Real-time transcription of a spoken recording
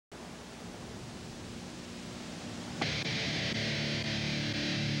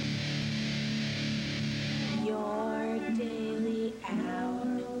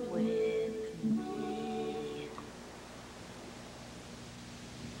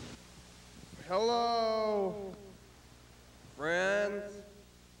Hello, friends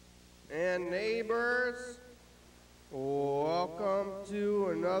and neighbors. Welcome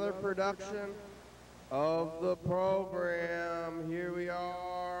to another production of the program. Here we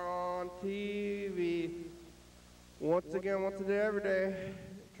are on TV. Once again, once a day, every day.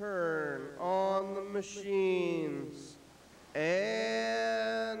 Turn on the machines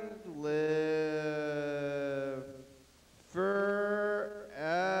and live forever.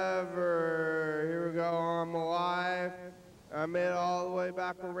 Here we go, I'm alive. I made it all the way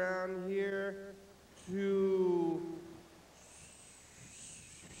back around here to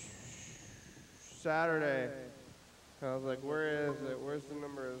Saturday. I was like, where is it? Where's the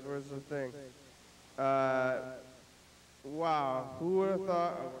numbers? Where's the thing? Wow, who would have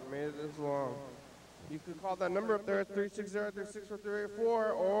thought I would have made it this long? You can call that number up there at 360-364-384,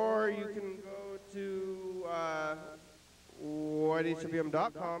 or you can go to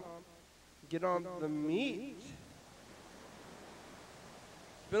YDHWM.com, get on the meet. It's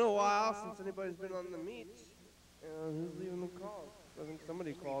been a while since anybody's been on the meet. Who's leaving the call? I think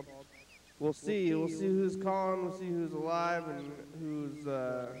somebody called. We'll see. We'll see who's calling. We'll see who's alive and who's,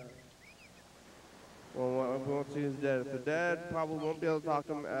 well, we won't see who's dead. If they're dead, probably won't be able to talk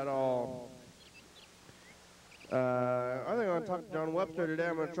to them at all. I think I'm going to talk to John Webster today.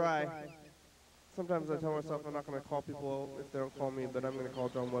 I'm going to try. Sometimes I tell myself I'm not going to call people if they don't call me, but I'm going to call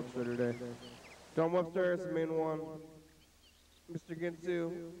John Webster today. John Webster is the main one. Mr.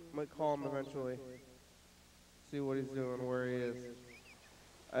 Ginsu, might call him eventually. See what he's doing, where he is.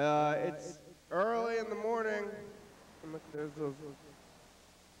 It's early in the morning. And look, there's those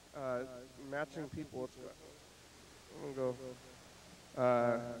matching people. I'm going to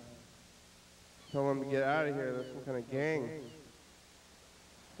go tell them to get out of here. There's some kind of gang.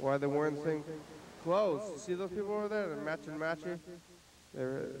 Why are they wearing the same clothes? You see those people over there? They're matchy.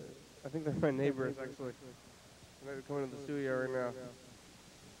 I think they're my neighbors, actually. They're coming to the studio right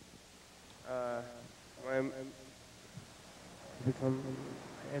now. My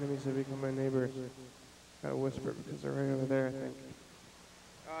enemies have become my neighbors. Gotta whisper because they're right over there, I think.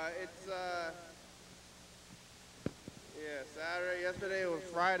 It's Saturday. Yesterday was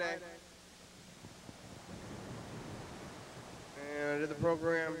Friday. And I did the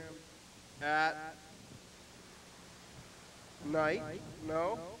program at night.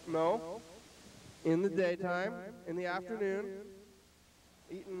 No. In the daytime, in the afternoon,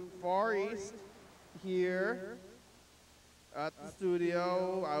 eating Far East here at the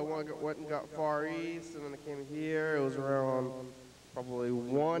studio. I went and got Far East, and then I came here. It was around probably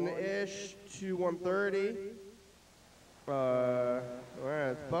 1-ish to 1:30.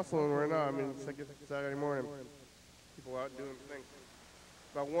 It's bustling right now. I mean, it's like it's Saturday morning. People out doing things.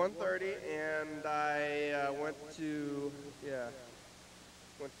 About 1:30, and I went to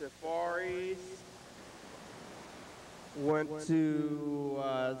Far East. Went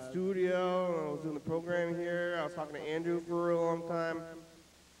to studio. I was doing the program here. I was talking to Andrew for a long time,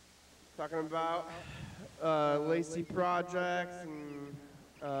 talking about Lacey projects and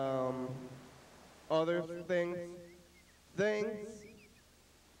other things,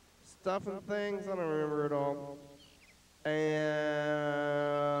 stuff and things. I don't remember it all. And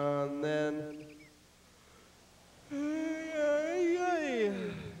then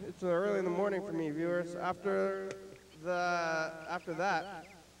it's early in the morning for me, viewers. After that,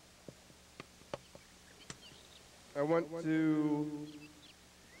 I went to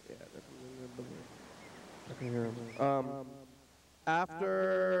I can hear him.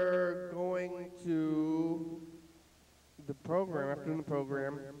 After going to the program, after doing the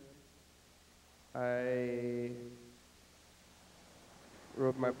program, I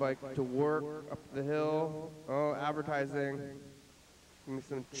rode my bike to work up the hill. Oh, advertising. Give me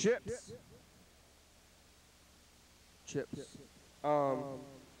some chips.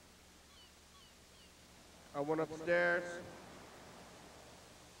 I went upstairs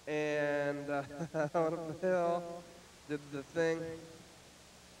and I went up the hill, did the thing.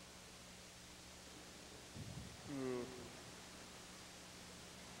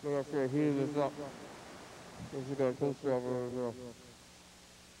 I'm going to heat this up. It's going to cool stuff over here.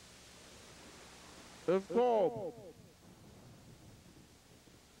 It's cold.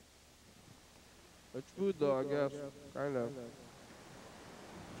 It's food though, I guess. Kind of.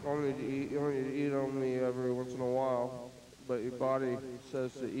 You only need to eat only every once in a while. But your body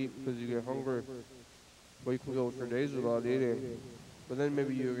says to eat because you get hungry. But you can go for days without eating. But then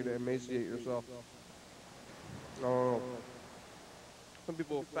maybe you're going to emaciate yourself. I don't know. Some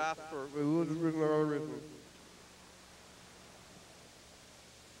people fast for religious reasons or other reasons.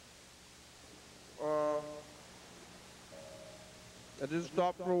 I just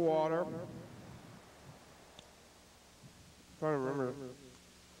stopped for water. trying to remember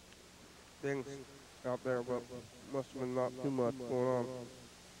things out there, but must have been not too much going on.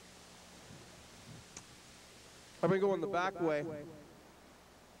 I've been going the back way,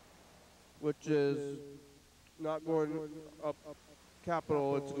 which is not going up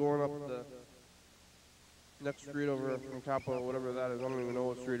Capitol, it's going up the next street over from Capitol, whatever that is. I don't even know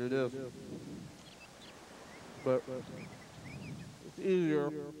what street it is. But it's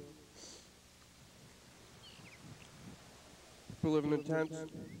easier. People living in tents.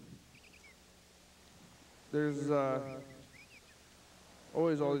 There's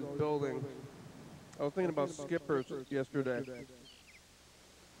always all these buildings. I was thinking about skippers yesterday.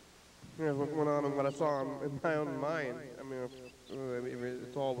 Yeah, what went on and what I saw in my own mind. I mean,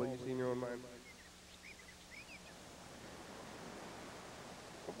 it's all what you see in your own mind.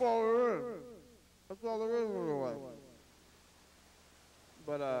 That's all there is. That's all there is in your life.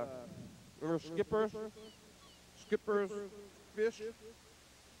 But, remember skippers? Skippers fish?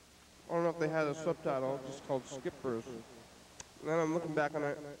 I don't know if they had a subtitle, just called Skippers. And then I'm looking back on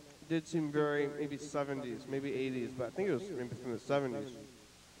it. It did seem very, maybe 70s, maybe 80s, but I think it was maybe from the 70s.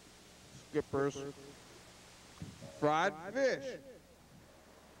 Skippers. Fried fish.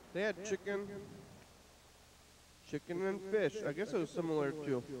 They had chicken and fish. I guess it was similar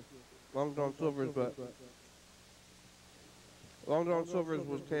to Long John Silver's, but Long John Silver's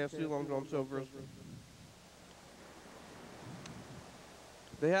was KFC, Long John Silver's.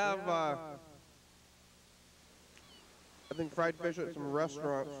 They have, I think, fried fish at some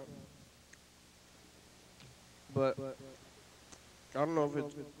restaurants, but I don't know if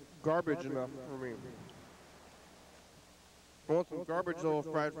it's garbage enough for me. I want some garbage though,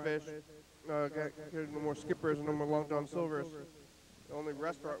 fried fish. Get no more Skippers and no more Long John Silver's. The only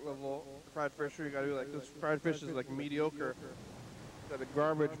restaurant level fried fish you gotta do like this. Fried fish is like mediocre. It's like a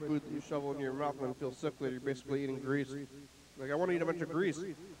garbage food that you shovel into your mouth and then feel sick later. You're basically eating grease. Like, I want to eat a bunch of grease,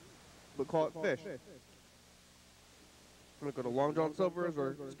 but call it fish. I'm gonna go to Long John Silver's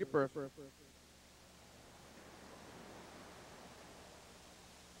or Skipper's.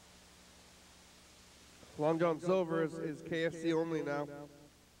 Long John Silver's is KFC only now.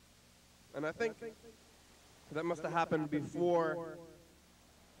 And I think that must have happened before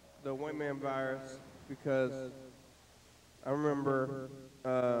the white man virus, because I remember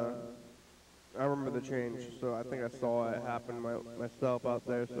the change, so I think I saw it happen myself out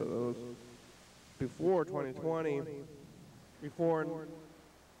there. So it was before 2020, before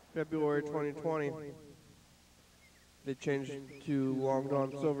February 2020, they changed to Long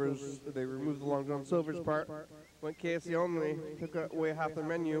John Silver's. They removed the Long John Silver's part, went KFC only, took away half the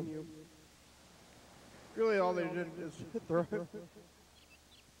menu. Really, all they did is throw a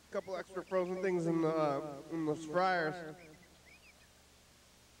couple extra frozen things in those fryers.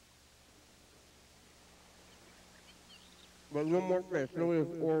 But no more fish. Nobody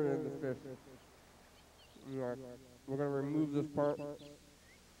was ordering the fish. Yeah. We're gonna remove this part.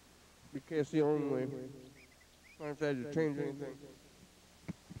 Be KFC only. I don't have to change anything.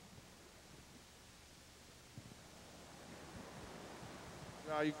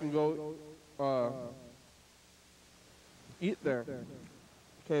 Now you can go eat there.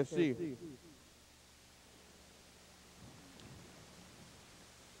 KFC.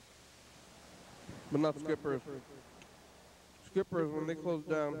 But not Skippers. Skippers, when they closed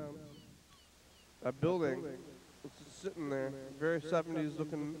down a building, it's just sitting there, very 70s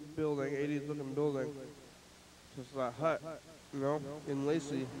looking building, 80s looking building. Just that hut, you know, in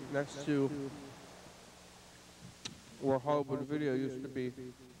Lacey, next to where Hollywood Video used to be.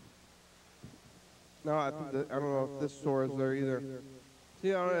 No, I don't know if this store is there either.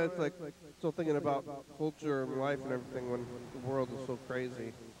 See, I don't know, it's like still thinking about culture and life and everything when the world is so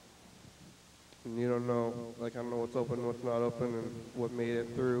crazy. And you don't know, like, I don't know what's open, what's not open, and what made it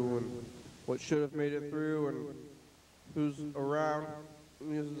through, and what should have made it through, and who's around.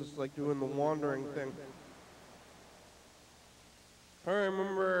 And he's just like doing the wandering thing. I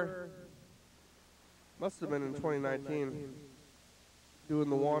remember, must have been in 2019, doing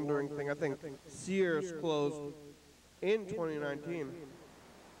the wandering thing. I think Sears closed in 2019.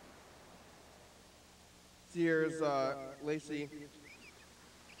 Sears, Lacey.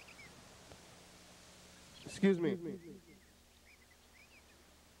 Excuse me.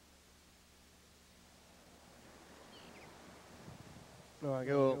 No, I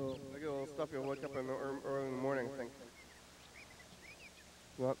get a little stuffy. I wake up early in the morning, I think.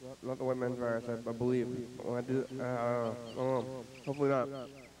 Not the white man's virus, I believe. When I do, I don't know. Hopefully not.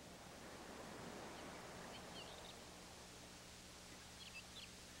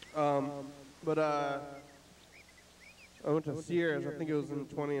 But I went to Sears. I think it was in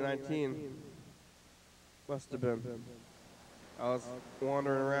 2019. Must have been. I was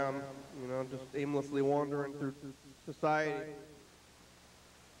wandering around, you know, just aimlessly wandering through society.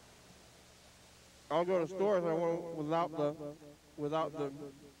 I'll go to stores I want without the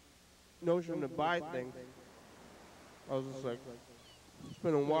notion to buy things. I was just like, it's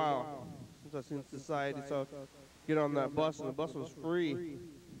been a while since I've seen society, so get on that bus, and the bus was free.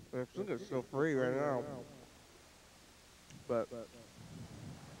 And I think it's still free right now. But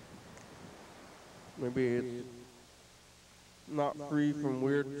maybe it's not free from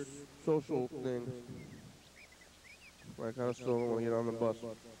weird social things. Like, I still don't want to get on the bus.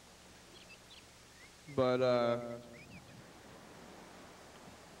 But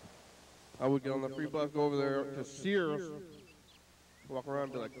I would get on the free bus, go over there to Sears, walk around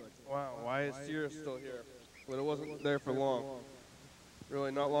and be like, wow, why is Sears still here? But it wasn't there for long.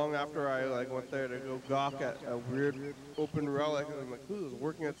 Really, not long after I went there to go gawk at a weird open relic, and I'm like, who's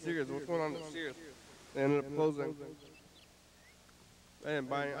working at Sears? What's going on at Sears? They ended up closing. I didn't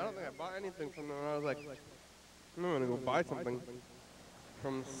buy any, I don't think I bought anything from them. I was like, I'm gonna go buy something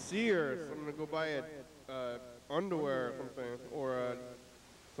from Sears. I'm gonna go buy underwear or something, or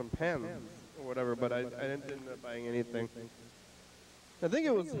some pens or whatever, but I didn't end up buying anything. I think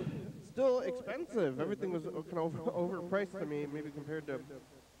it was still expensive. Everything was kind of overpriced to me, maybe compared to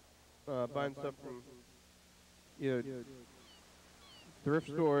buying stuff from either thrift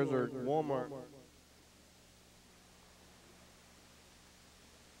stores or Walmart.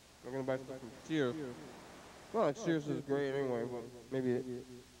 I'm gonna buy stuff from Sears. Well, like Sears is great anyway, but maybe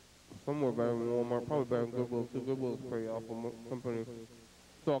somewhere better than Walmart. Probably better than Goodwill too. Goodwill's a pretty awful company.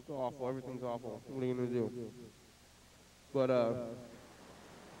 It's all awful. Everything's awful. What are you gonna do? But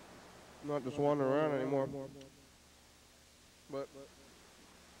not just wandering around anymore. But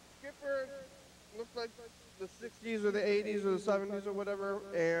Skipper looks like the 60s or the 80s or the 70s or whatever,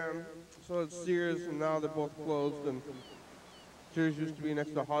 and so it's Sears, and now they're both closed. And Sears used to be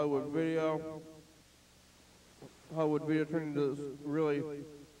next to Hollywood Video. Hollywood Video turned into this really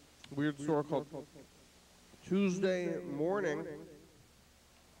weird store called Tuesday Morning,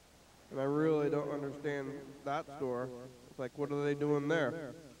 and I really don't understand that store. It's like, what are they doing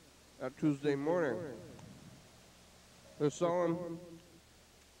there at Tuesday Morning? They're selling,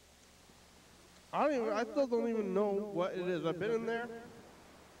 I still don't even know what it is. I've been in there.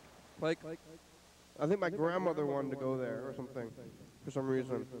 Like, I think my grandmother wanted to go there or something for some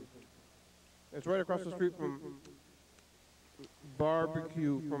reason. It's right across the street from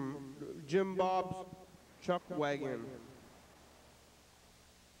barbecue, from Jim Bob's Chuck Wagon.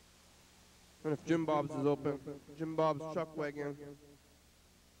 And if Jim Bob's is open, Jim Bob's Chuck Wagon.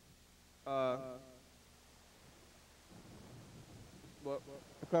 But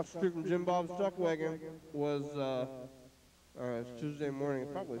across the street from Jim Bob's Chuck Wagon was, it's Tuesday Morning,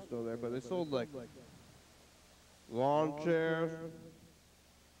 it's probably still there, but they sold like lawn chairs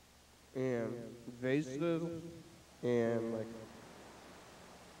and vases and like,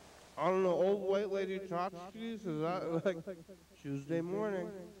 I don't know, old white lady tchotchkes. Is that like Tuesday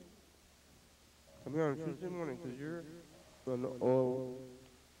Morning? Come here on Tuesday morning because you're an old,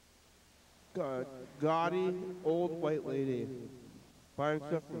 gaudy old white lady buying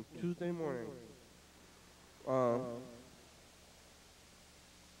stuff from Tuesday Morning.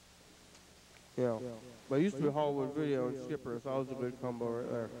 Yeah. But it used to be Hollywood Video and Skipper, so that was a good combo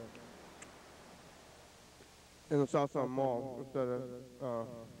right there. In the Southtown Mall instead of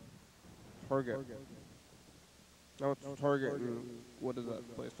Target. Now it's Target and what is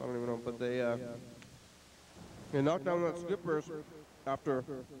that place? I don't even know. But they knocked down that Skipper's after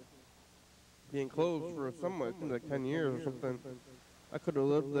being closed for some, I think like 10 years or something. I could have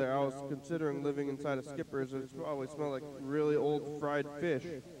lived there. I was considering living inside a Skipper's. It always smelled like really old fried fish.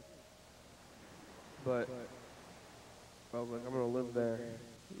 But I was like, I'm going to live there.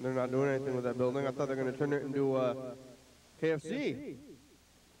 They're not doing anything with that building. I thought they were going to turn it into a KFC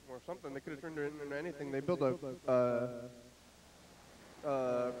or something. They could have turned it into anything. They built a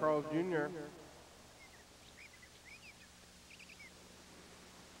Carl's Jr.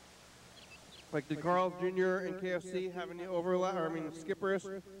 Like, did Carl's Jr. and KFC have any overlap? Or, I mean, Skipper's.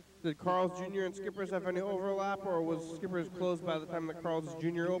 Did Carl's Jr. and Skipper's have any overlap? Or was Skipper's closed by the time that Carl's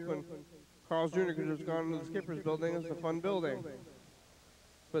Jr. opened? Carl's Jr. could have just gone to the Skipper's building. It's a fun building.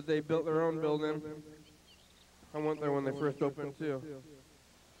 But they built their own building. I went there when they first opened, too.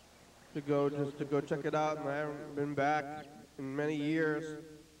 To go check it out, and I haven't been back in many years.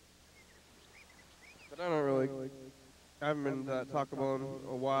 But I haven't been to Taco Bell in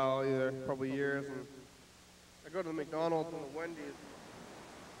a while either, probably years. And I go to the McDonald's and the Wendy's.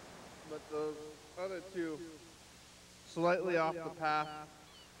 But those other two, slightly off the path.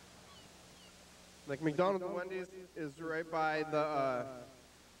 Like McDonald's and Wendy's is right by the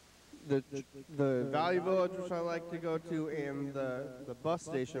the Valley Village, which I like to go to, and the bus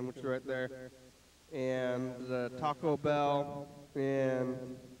station, which is right there, and the Taco Bell and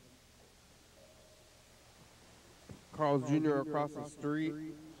Carl's Jr. across the street.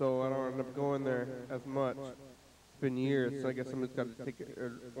 So I don't end up going there as much. It's been years, so I guess somebody's got to take it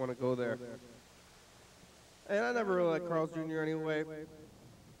or want to go there. And I never really liked Carl's Jr. anyway.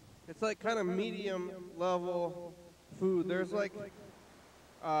 It's like kind of medium level food. There's like,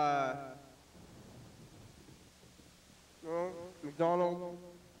 McDonald's,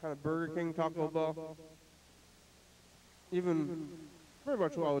 kind of Burger King, Taco Bell. Even pretty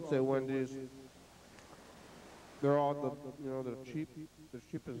much what I would say Wendy's. They're all they're cheap. They're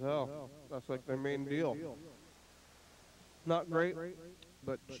cheap as hell. That's like their main deal. Not great,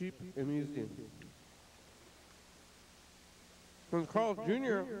 but cheap and easy. With Carl's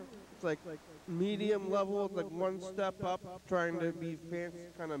Jr., it's like medium level. It's like one step up, trying to be fancy,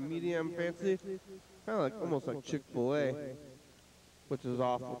 kind of medium fancy. Kind of like almost like Chick-fil-A, which is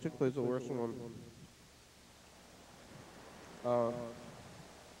awful. Chick-fil-A is the worst one.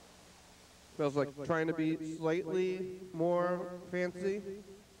 Feels like trying to be slightly more fancy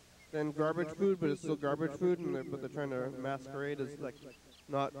than garbage food, but it's still garbage food, but they're trying to masquerade as like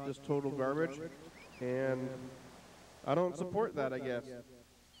not just total garbage. And I don't support that, I guess.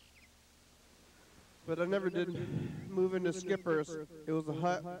 But I never did move into Skipper's. It was a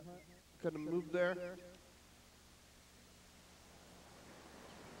hut. Couldn't move there.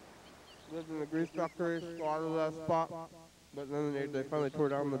 Lived in the grease factory, started that spot, but then they finally tore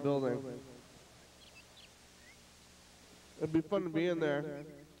down the building. It'd be fun to be in there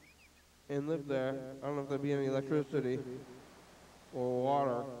and live there. I don't know if there'd be any electricity or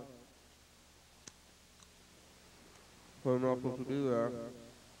water. I don't know if we'll do that.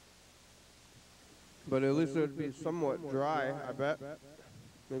 But at least it would be somewhat dry, I bet.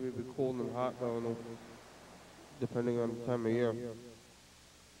 Maybe it'd be cold and hot though, depending on the time of year.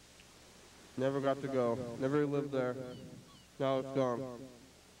 Never got to go. Never lived there. Now it's gone.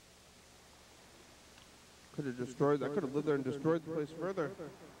 Could have destroyed. I could have lived there and destroyed the place further.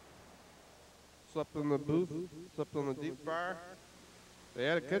 Slept in the booth. Slept on the deep fryer. They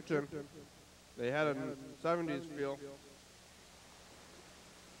had a kitchen. They had a 70s feel.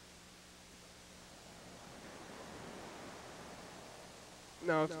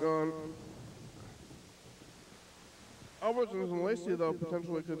 Now it's gone. Albertsons and Lacey, though,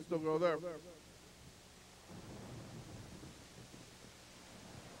 potentially could still go there.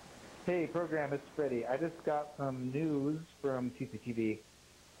 Hey, program, it's Freddie. I just got some news from TCTV.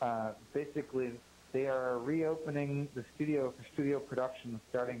 Basically, they are reopening the studio for studio production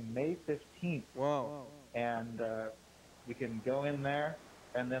starting May 15th. Wow. And you can go in there,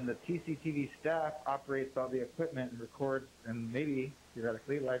 and then the TCTV staff operates all the equipment and records and maybe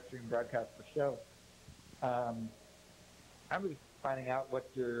theoretically live stream broadcast the show. I was finding out what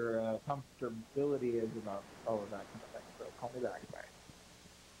your comfortability is about all of that kind of thing. So call me back. Bye.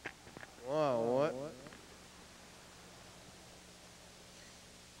 Wow, what?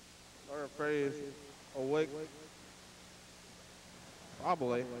 Our phrase awake.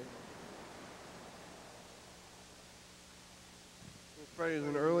 Probably. Freddy's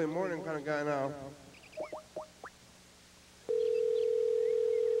an early morning kind of guy now.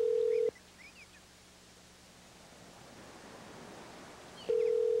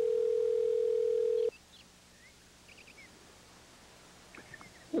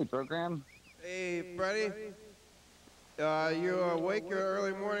 Hey, program. Hey, Freddie. You awake? You're an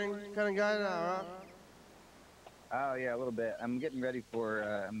early morning kind of guy now, huh? Oh, yeah, a little bit. I'm getting ready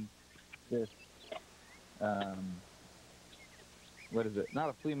for this, what is it? Not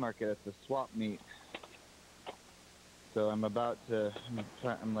a flea market, it's a swap meet. So I'm about to,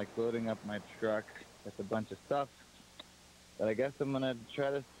 I'm like loading up my truck with a bunch of stuff that I guess I'm going to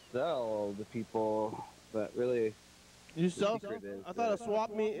try to sell to people, but really... You sell stuff? I thought a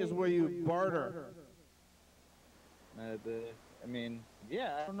swap meet is where you barter. I mean,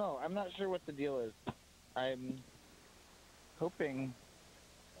 yeah, I don't know. I'm not sure what the deal is. I'm hoping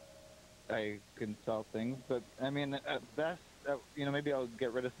I can sell things, but I mean, at best, you know, maybe I'll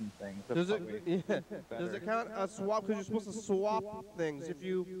get rid of some things. Does it count a swap? Because you're supposed to swap things. If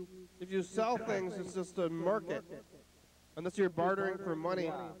you sell things, it's just a market. Unless you're bartering for money.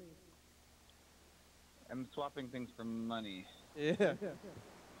 Yeah. I'm swapping things for money. Yeah.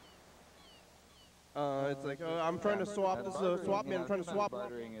 It's like, I'm trying to swap this. Swap me. I'm trying to swap.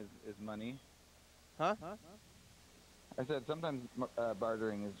 Bartering is money. Huh? I said sometimes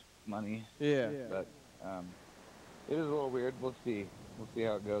bartering is money. Yeah. But it is a little weird. We'll see. We'll see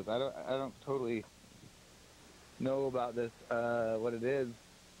how it goes. I don't totally know about this, what it is.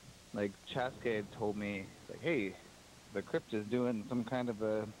 Like, Chascade told me, like, hey, the Crypt is doing some kind of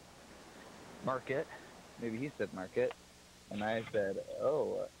a market. Maybe he said market. And I said,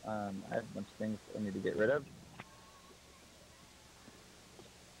 oh, I have a bunch of things I need to get rid of.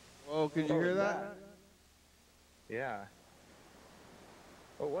 Whoa, could you hear that? Yeah.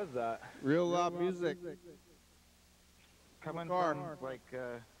 What was that? Real loud music. Coming car. from, like,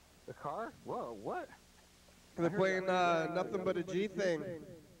 the car? Whoa, what? They're playing Nothing But a G Thing.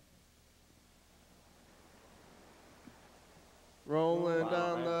 Rolling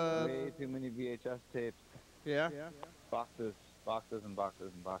down the... Way too many VHS tapes. Yeah? Boxes, boxes, and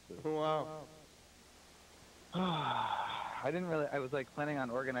boxes, and boxes. Wow. I was, like, planning on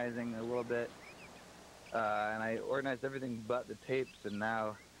organizing a little bit. And I organized everything but the tapes, and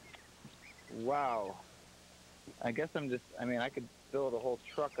now... Wow. I guess I could fill the whole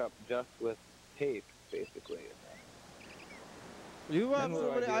truck up just with tape, basically. You have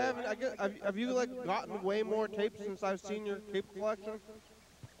so many. Have you like gotten way more tapes since I've seen your tape collection?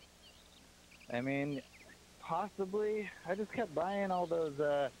 I mean, possibly. I just kept buying all those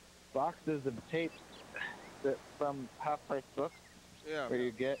boxes of tapes from half-price books. Yeah. Where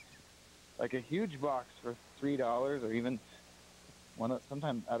you get like a huge box for $3, or even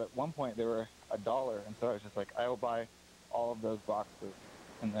sometimes at one point they were $1, and so I was just like, I will buy all of those boxes,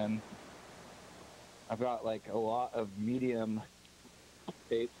 and then I've got like a lot of medium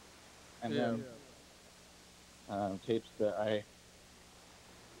tapes, and then tapes that I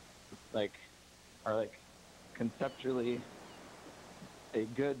like are like conceptually a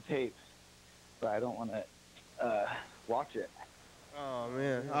good tape, but I don't want to watch it. Oh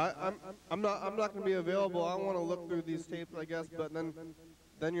man, I'm not gonna be available. I want to look through these tapes, I guess, but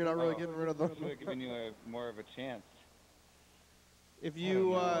then you're not really getting rid of them. Should have given you more of a chance. If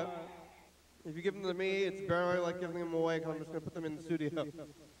you give them to me, it's barely like giving them away because I'm just gonna put them in the studio.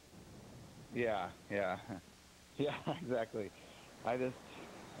 Yeah, exactly.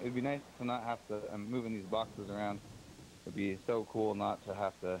 It'd be nice to not have to. I'm moving these boxes around. It'd be so cool not to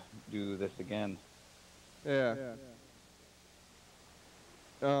have to do this again. Yeah.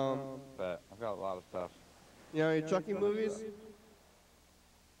 But I've got a lot of stuff. You know any Chucky movies?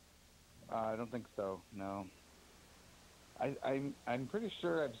 I don't think so. No. I'm pretty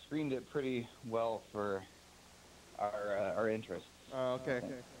sure I've screened it pretty well for our interests. Oh, okay.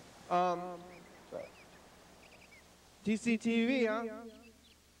 But TCTV, huh?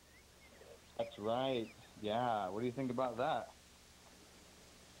 that's right. Yeah. What do you think about that?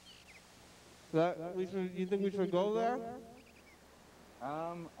 You think we should go there?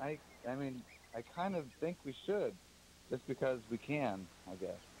 I mean, I kind of think we should, just because we can, I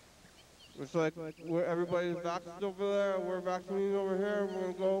guess. It's like everybody's vaccinated over there, we're vaccinated over here. We're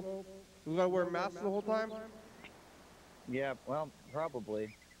gonna go. We gotta wear masks the whole time. Yeah. Well,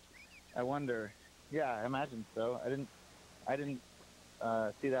 probably. I wonder. Yeah, I imagine so. I didn't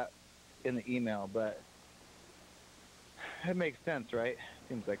see that in the email, but it makes sense, right?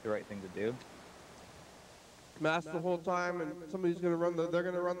 Seems like the right thing to do. Mask the whole time, and somebody's gonna they're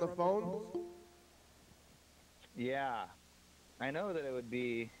gonna run the phones. Yeah, I know that it would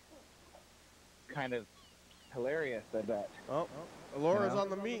be kind of hilarious, I bet. Oh, Laura's on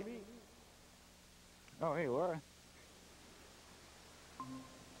the meet. Oh, hey, Laura.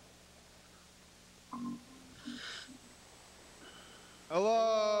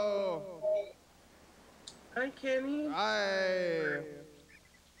 Hello. Hi, Kenny. Hi.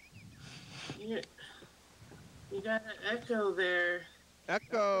 You got an echo there.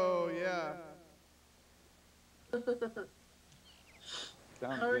 Echo, yeah.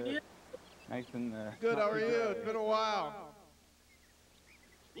 Sounds How are good. you? Nice and Good, how are you? It's been a while.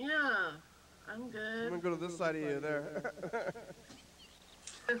 Yeah, I'm I'm good. gonna go to this side of you there.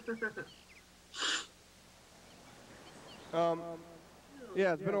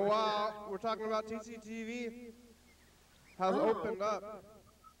 Yeah, it's been a while. We're talking about TCTV. How's it opened up?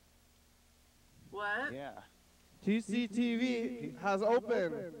 What? Yeah. TCTV has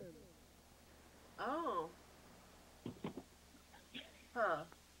opened. Oh. Huh.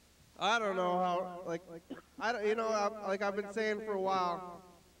 I don't know how, like, I don't, like I've been saying for a while,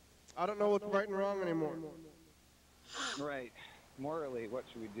 I don't know what's right and wrong anymore. Right. Morally, what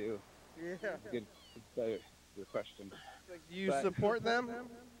should we do? Yeah. Good question. Like, do you support them,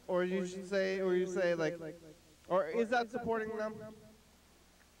 or you say like, or is that supporting them?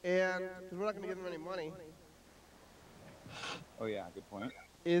 And because we're not going to give them any money. Oh yeah, good point.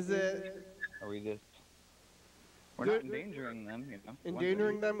 Is it? Are we just? We're Good. not endangering them, you know.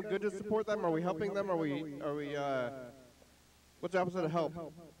 Endangering them? Good to support them? Are we helping them? Are we? What's the opposite of help?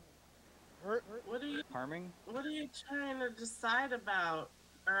 What are you Harming? What are you trying to decide about?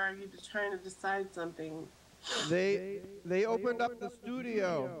 Or are you trying to decide something? They opened up the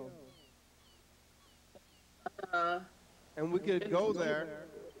studio, Uh, and we could go there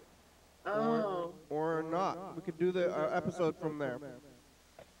oh, or not. We could do the episode from there.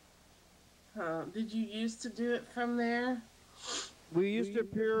 did you used to do it from there? We used to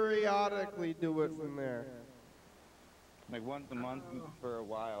periodically do it from there. Like once a month for a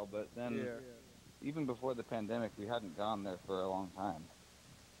while, but then even before the pandemic, we hadn't gone there for a long time.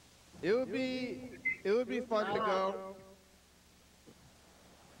 It would be fun to go.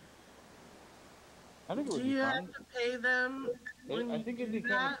 I think it would Do be you fun. have to pay them when I you think do it'd be that?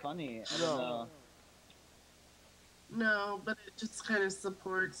 kind of funny. I don't know. No, but it just kind of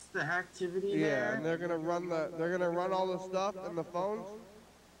supports the activity Yeah, there. and they're gonna run all the stuff and the phones.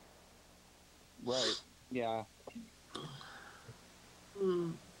 Right. Yeah.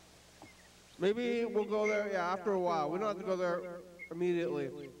 Hmm. Maybe we'll go there. Yeah, after a while. We don't have to go there immediately.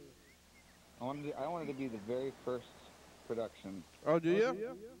 I wanted to be the very first production. Oh, do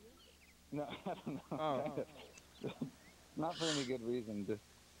you? No, I don't know. Oh. Not for any good reason. Just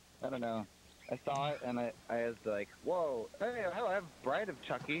I don't know. I saw it and I was like, whoa, hey, I have Bride of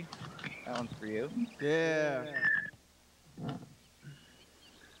Chucky. That one's for you. Yeah.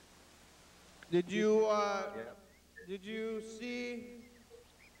 Did you see?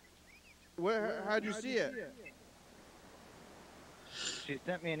 How'd you see it? She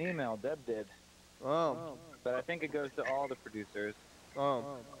sent me an email. Deb did. Oh. But I think it goes to all the producers. Oh.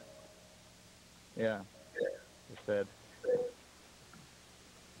 Yeah. It said,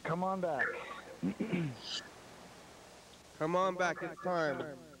 come on back. Come on back. It's time.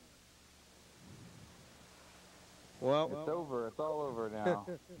 Well, It's over. It's all over now.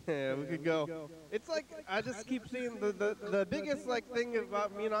 yeah, we could go. It's like I just keep seeing the biggest like thing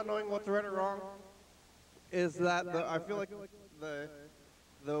about me not knowing what's right or wrong is that I feel like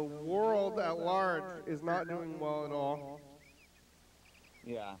the world at large is not doing well at all.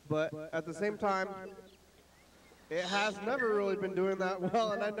 Yeah. But at the same time, it has never really been doing that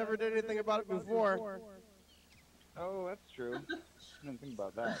well, and I never did anything about it before. Oh, that's true. I didn't think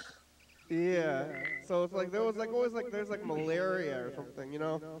about that. Yeah. So it's like there's like malaria or something, you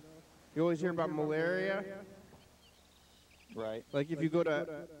know? You always hear about malaria. Right. Like if you go to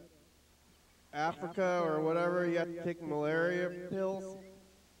Africa or whatever, you have to take malaria pills.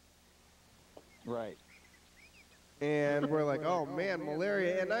 Right. And we're like, oh man,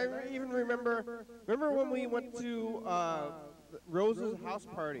 malaria. And I even remember when we went to Rose's house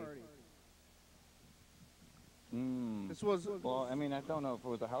party. This was Well, I mean, I don't know if it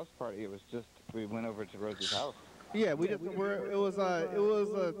was a house party. It was just we went over to Rose's house. yeah, we just it was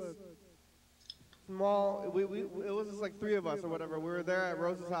a small it was just like 3 of us or whatever. We were there at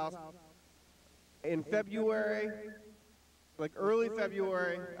Rose's house in February, like early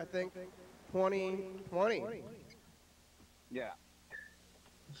February, I think, 2020. Yeah.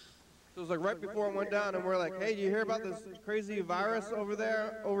 So it was like right before it went down, and we're like, hey, do you hear about this crazy virus over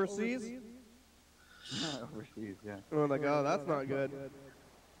there overseas? Overseas, yeah. And we're like, oh, that's not good.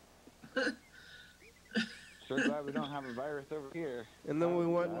 Sure glad we don't have a virus over here. And then we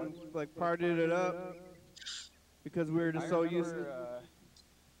went and like partied it up because we were just so used to.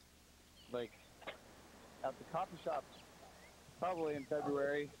 Like at the coffee shop, probably in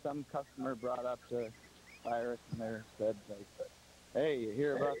February, some customer brought up the virus and they said like, "Hey, you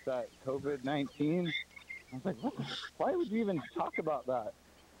hear about that COVID-19?" I was like, "What? Why would you even talk about that?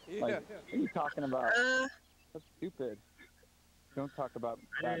 Yeah. Like, what are you talking about? That's stupid. Don't talk about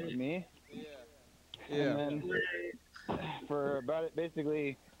that with me." Yeah. And then for about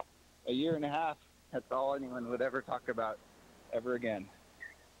basically a year and a half, that's all anyone would ever talk about ever again.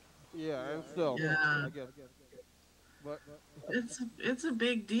 Yeah, and still, Yeah. I guess. But It's a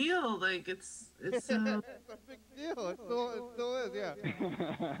big deal. Like it's it's a big deal. It still is. Yeah.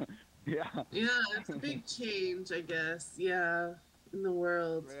 Yeah. yeah, it's a big change, I guess. Yeah, in the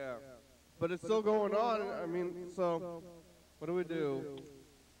world. Yeah. But it's still going on. I mean, so what do we do?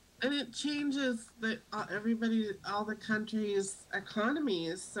 And it changes all the countries'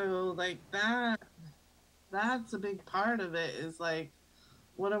 economies. So like that's a big part of it. Is like,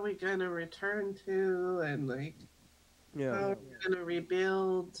 what are we gonna return to, and like, Yeah. how are we gonna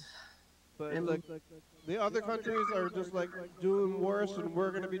rebuild? But And like the other countries are just like doing worse, and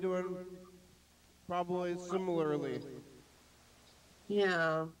we're gonna be doing probably similarly.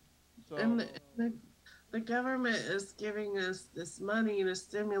 yeah, So and the government is giving us this money to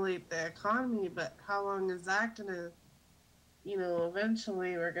stimulate the economy, but how long is that gonna,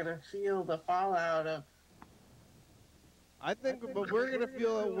 eventually we're gonna feel the fallout of I think, but we're gonna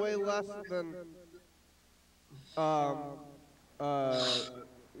feel it way less than, um,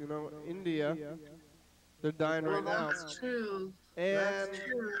 India. They're dying Well, right now. that's true. And That's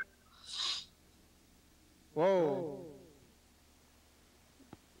true. whoa,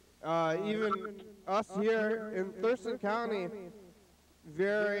 even us here in Thurston County,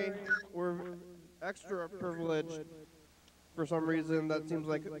 we're extra privileged for some reason. That seems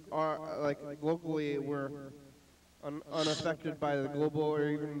like locally we're unaffected by the global or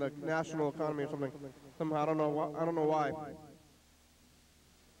even the national economy or something. Somehow I don't know. I don't know why.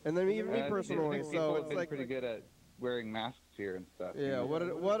 And then even me personally, people so have it's been like pretty good at wearing masks here and stuff. yeah. What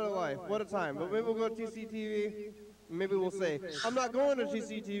a life. What a time. But maybe we'll go to TCTV. Maybe we'll say I'm not going to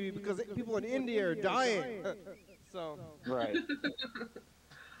TCTV because people in India are dying. So Right.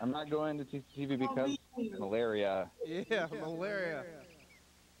 I'm not going to TCTV because malaria. yeah, malaria.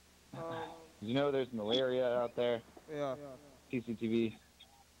 You know there's malaria out there. Yeah. TCTV.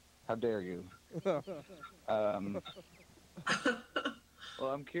 How dare you? Well,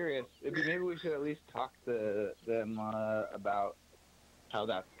 I'm curious. Maybe we should at least talk to them about how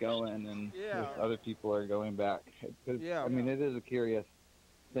that's going and if other people are going back. I mean, it is a curious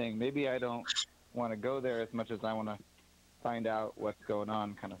thing. Maybe I don't want to go there as much as I want to find out what's going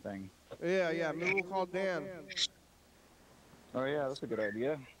on, kind of thing. Yeah. Maybe we'll call Dan. Oh yeah, that's a good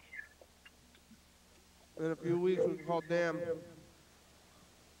idea. In a few weeks, we can call Dan.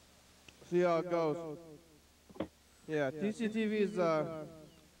 See how it goes. Yeah, TCTV is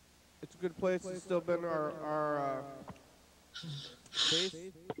it's a good place. It's still been our base,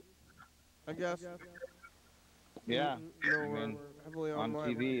 I guess. Yeah, we're heavily on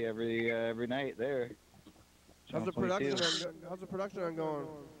online. TV every night there. How's the production? How's the production going?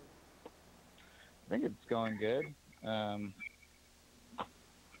 I think it's going good.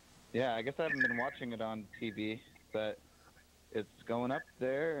 Yeah, I guess I haven't been watching it on TV, but it's going up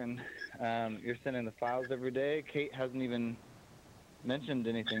there, and you're sending the files every day. Kate hasn't even mentioned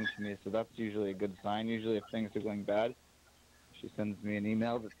anything to me, so that's usually a good sign. Usually if things are going bad, she sends me an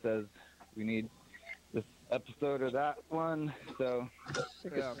email that says we need this episode or that one, so I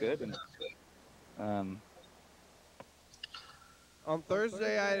think it's good. And, on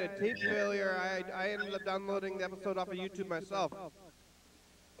Thursday, I had a tape failure. I ended up downloading the episode off of YouTube myself.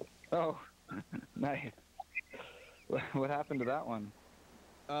 Oh, nice. What happened to that one?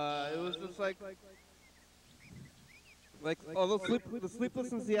 It was just like all the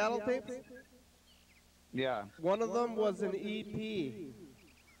Sleepless in Seattle tapes. Yeah. One of them was an EP.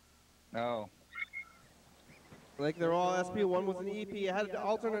 Oh. Like they're all SP. One was an EP. It had an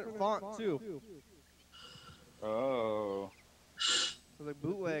alternate font too. Oh. It was like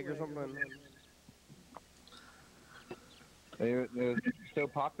bootleg or something. It was so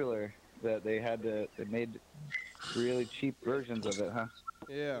popular that they made really cheap versions of it, huh?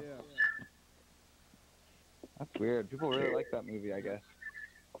 Yeah. That's weird. People really like that movie, I guess.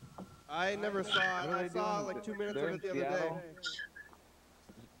 I never saw it. I saw like 2 minutes of it the other day.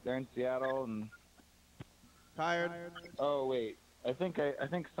 They're in Seattle and tired. Oh wait, I think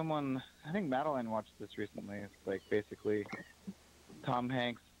Madeline watched this recently. It's like basically Tom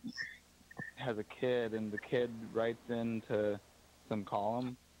Hanks has a kid, and the kid writes into some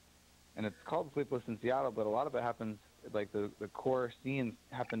column, and it's called Sleepless in Seattle, but a lot of it happens, like the core scenes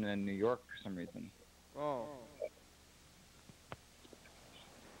happen in New York for some reason. Oh.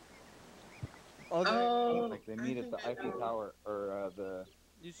 Like they meet at the Eiffel Tower, or the...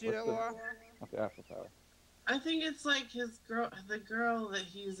 You see that, Laura? Not the Eiffel Tower. I think it's like the girl that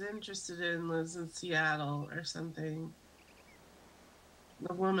he's interested in lives in Seattle or something.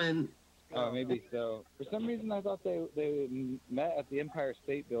 The woman. Oh, maybe so. For some reason, I thought they met at the Empire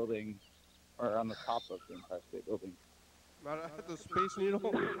State Building, or on the top of the Empire State Building. Not at the Space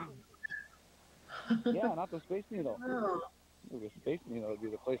Needle? Yeah, not the Space Needle. Oh. The Space Needle would be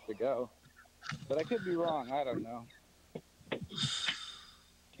the place to go. But I could be wrong. I don't know.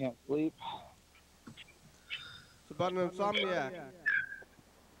 Can't sleep. It's about an insomniac.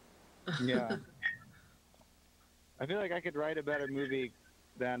 Yeah. I feel like I could write a better movie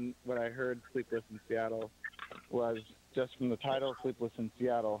than what I heard Sleepless in Seattle was, just from the title, Sleepless in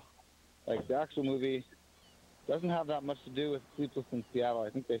Seattle. Like, the actual movie doesn't have that much to do with Sleepless in Seattle. I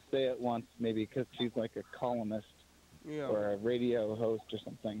think they say it once, maybe because she's like a columnist or a radio host or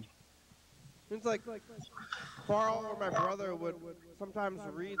something. It's like Carl or my brother would sometimes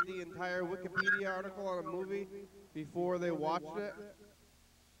read the entire Wikipedia article on a movie before they watched it.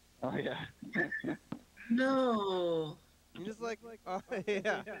 Oh, yeah. No. You just like,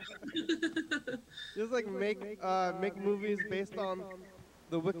 yeah. Just like make movies based on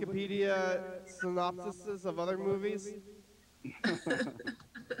the Wikipedia synopsises of other movies.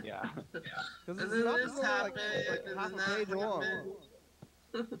 Yeah. Because And it's then not this like happened, and half then a that page long.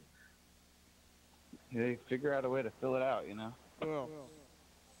 happened. They figure out a way to fill it out, you know. Well,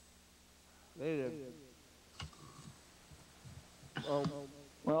 they did.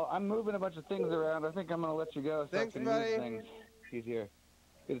 Well, I'm moving a bunch of things around. I think I'm gonna let you go. So Thanks, I can move buddy. things easier.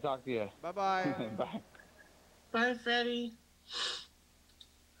 Good to talk to you. Bye-bye. Bye. Bye, Freddie.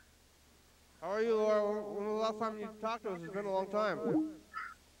 How are you, Laura? When was the last time you talked to us? It's been a long time.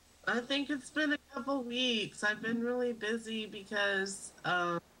 I think it's been a couple weeks. I've been really busy because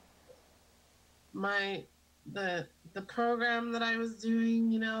the program that I was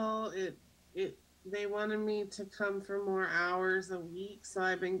doing, it they wanted me to come for more hours a week, so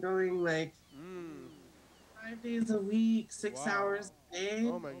I've been going like 5 days a week, 6 Wow. hours a day.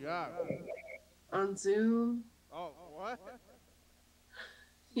 Oh my God. On Zoom. Oh, what?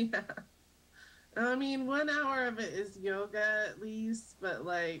 Yeah. I mean, 1 hour of it is yoga at least, but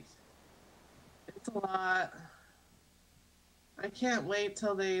like, it's a lot. I can't wait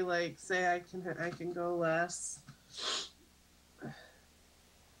till they like say I can go less.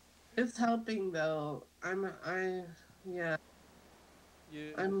 It's helping though. Yeah.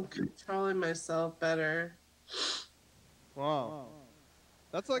 I'm controlling myself better. Wow.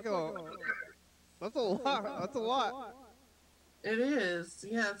 That's like that's a lot. That's a lot. It is.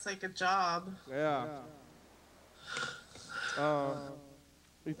 Yeah, it's like a job. Yeah.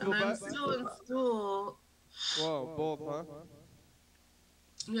 You feel And I'm bad? still in school. Whoa, both, huh?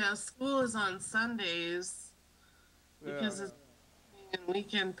 Yeah, school is on Sundays because it's a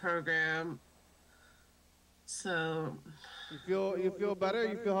weekend program. So You feel better?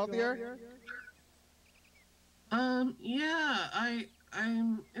 You feel healthier? Yeah,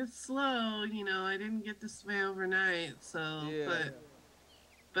 it's slow, I didn't get this way overnight, so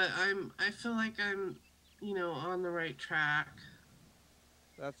but I feel like I'm, on the right track.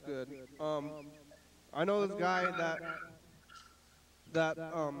 That's good. I know this guy that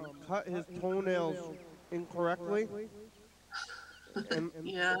cut his toenails incorrectly, and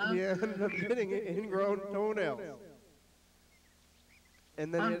Yeah. he ended up getting ingrown toenails.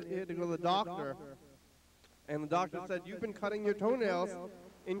 And then he had to go to the doctor, and the doctor said, "You've been cutting your toenails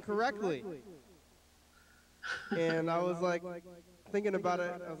incorrectly." And I was like, thinking about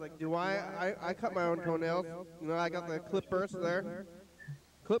it, I was like, do I cut my own toenails? I got the clippers there.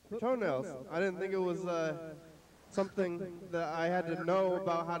 Clip toenails. I didn't think it was something that I had to know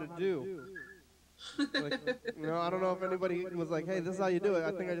about how to do. Like, I don't know if anybody was like, hey, this is how you do it.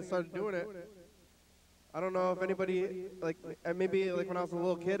 I think I just started doing it. I don't know if anybody, maybe like when I was a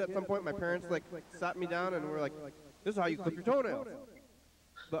little kid at some point, my parents sat me down and were like, this is how you clip your toenails.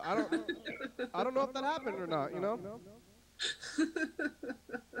 But I don't know if that happened or not,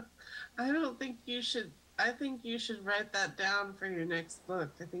 I think you should write that down for your next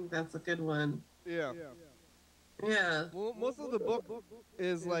book. I think that's a good one. Yeah. Yeah. Well, most of the book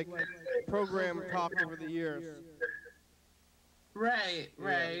is program talked over the years. Right.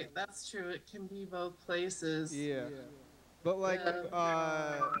 That's true. It can be both places. Yeah. But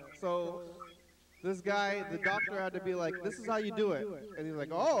so this guy, the doctor had to be like, this is how you do it. And he's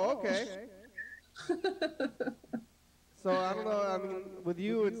like, oh, okay. So I don't know, I mean, with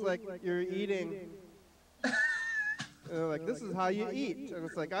you, it's like you're eating. And they're like, this is how you eat. And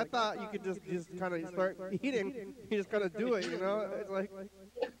it's like, I thought you could just kind of start eating. You just kind of do it, It's like,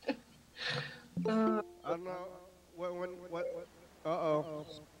 I don't know. What? Uh-oh.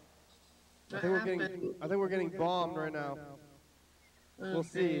 I think we're getting bombed right now. We'll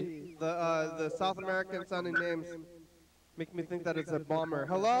see. The South American sounding names make me think that it's a bomber.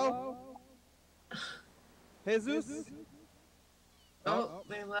 Hello? Jesus? Oh,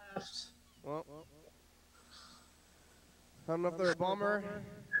 they left. Well, I don't know if they're a bomber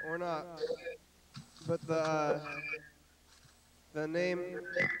or not. But the name,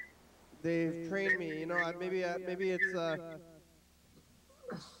 they've trained me. Maybe it's I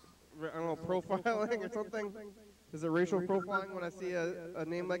don't know, profiling or something. Is it racial profiling when I see a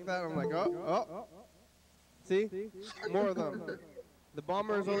name like that? I'm like, oh. See? More of them. The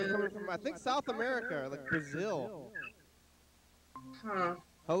bomber is always coming from, I think, South America, like Brazil. Huh.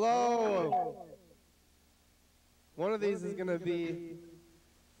 Hello! One of these is going to be,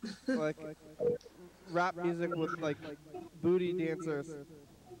 like, rap music with, like, booty dancers.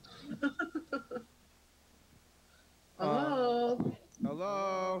 Hello?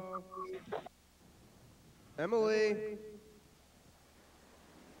 Hello? Emily?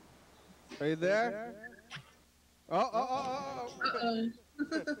 Are you there? Oh.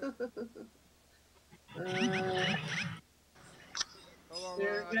 Hold on,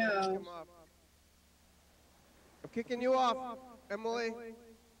 There I we gotta go. look him up. I'm kicking you off, Emily.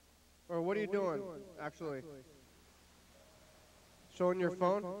 Or what are you doing, actually? Showing your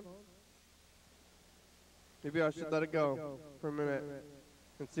phone? Maybe I should let it go for a minute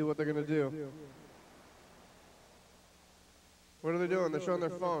and see what they're going to do. What are they doing? They're showing their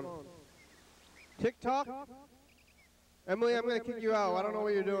phone. TikTok? Emily, I'm going to kick you out. I don't know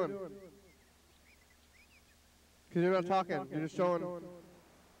what you're doing. Because you're not talking. You're just showing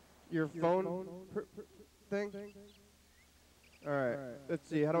your phone thing. All right. Let's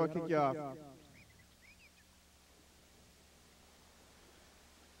see. How do I kick you off?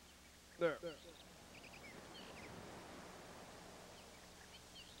 There.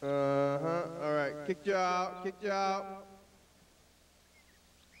 All right. Kicked you out. Kicked you out.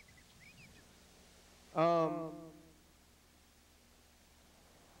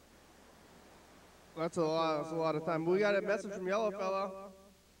 That's a lot. That's a lot of time. We got a message from Yellow Fella.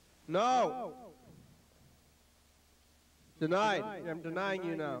 No. Denied. I'm denying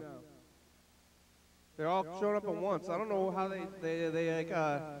you now. They're all showing up at once. I don't know how they like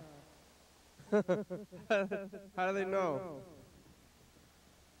how do they know?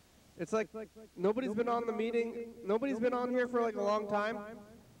 It's like nobody's been on the meeting. Nobody's been on here for like a long time,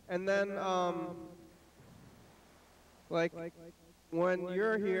 and then like when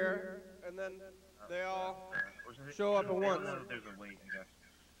you're here, and then they all show up at once. There's a wait, I guess,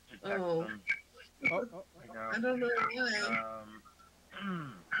 to text them. I don't know why.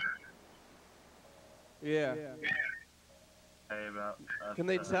 Yeah. Say about us, Can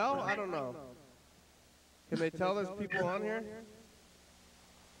they tell? I don't know. Can they tell there's people on here?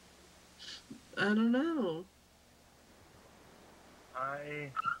 I don't know.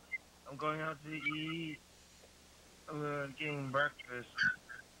 I'm going out to eat. Getting breakfast.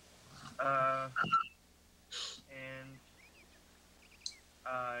 And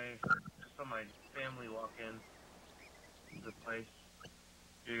I just saw my family walk in the place.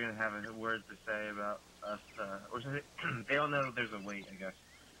 You're gonna have a word to say about us, or they all know there's a wait, I guess,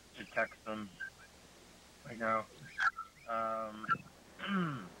 to text them right now.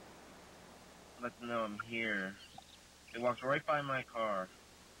 Let them know I'm here. They walked right by my car,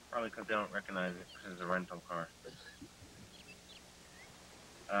 probably because they don't recognize it because it's a rental car.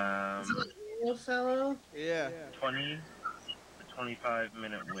 Is it a little fellow? Yeah. 20 to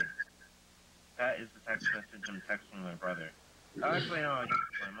 25-minute wait. That is the text message I'm texting my brother. Actually, no, I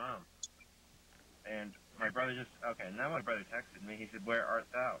texted my mom. And my brother now my brother texted me. He said, "Where art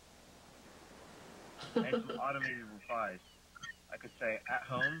thou?" And some automated replies. I could say, "At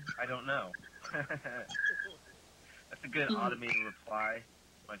home? I don't know." That's a good automated reply.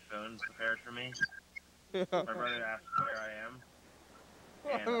 My phone prepared for me. My brother asked where I am.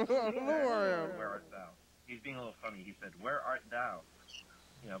 And I don't know where I am. Where art thou? He's being a little funny. He said, "Where art thou?"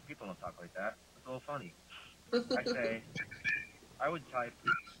 You know, people don't talk like that. It's a little funny. I say, I would type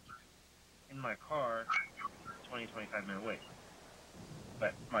in my car 20, 25-minute wait.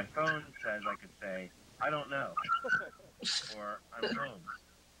 But my phone says I could say, "I don't know." Or, "I'm home."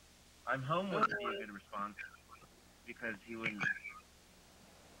 "I'm home" wouldn't be a good response because it wouldn't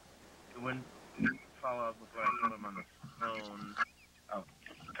follow up with what I told him on the phone. Oh,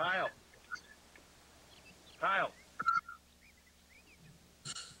 Kyle! Kyle!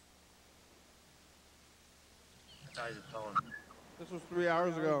 I just told him. This was 3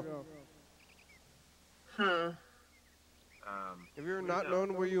 hours ago. Huh. Have you ever not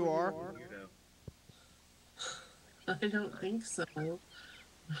known where you are? Weirdo. I don't think so.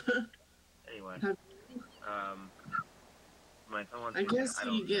 Anyway, my phone wants I me to say, guess "I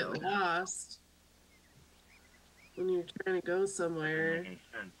you don't get know." lost when you're trying to go Doesn't somewhere. make any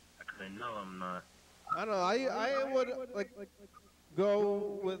sense because I know I'm not. I don't know. I would like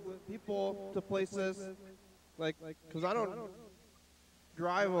go with people to places like because I don't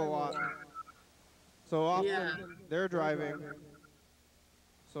drive a lot. So often Yeah. they're driving.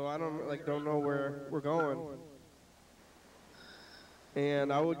 So I don't know where we're going.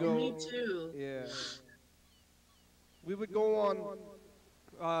 And I would go. Me too. Yeah. We would go on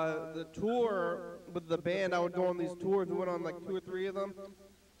the tour with the band. I would go on these tours. We went on like 2 or 3 of them.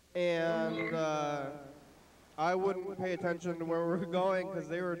 And I wouldn't pay attention to where we were going because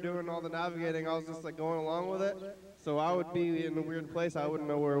they were doing all the navigating. I was just like going along with it. So I would be in a weird place. I wouldn't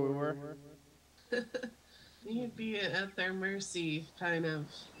know where we were. You'd be at their mercy, kind of.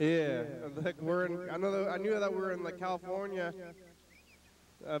 Yeah, like I knew that we were in like California,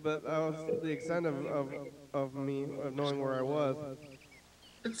 but that was the extent of me of knowing where I was.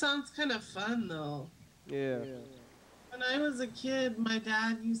 It sounds kind of fun, though. Yeah. When I was a kid, my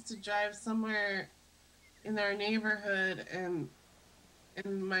dad used to drive somewhere in our neighborhood, and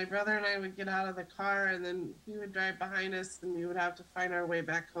And my brother and I would get out of the car, and then he would drive behind us, and we would have to find our way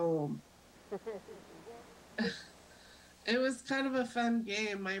back home. It was kind of a fun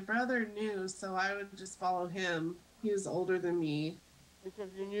game. My brother knew, so I would just follow him. He was older than me.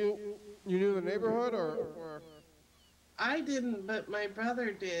 Because you knew the neighborhood, or I didn't, but my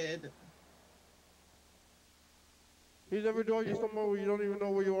brother did. he's ever drove you somewhere where you don't even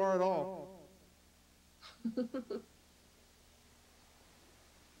know where you are at all? I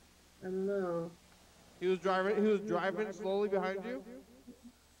don't know. He was driving slowly behind you?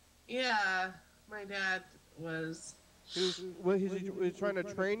 Yeah, my dad was. Was he trying to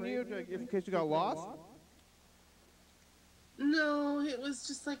train you in case you got lost? No, it was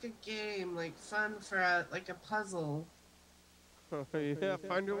just like a game, like fun for like a puzzle. Yeah,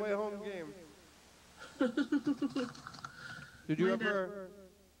 find your way home game. Did you ever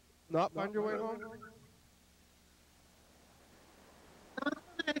not find your way home? Not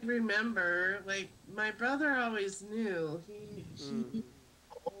that I remember. Like my brother always knew. He was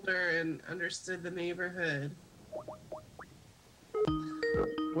older and understood the neighborhood.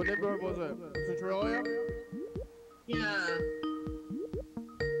 What neighborhood was it? Centralia? Yeah.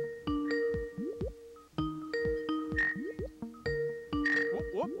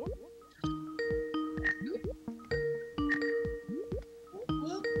 Whoop. Whoop.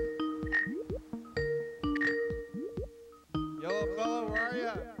 Yellow fellow, where are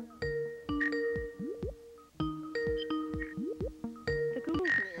ya? The Google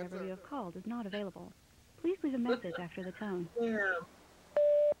server you have called is not available. Please leave a message after the tone. Yeah.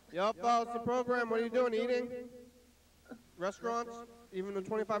 Yup, it's the program. What are you doing? Eating? Restaurants? Even the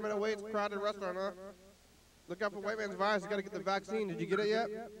 25-minute wait, it's a crowded restaurant, huh? Look out for white man's virus. You gotta get the vaccine. Did you get it yet?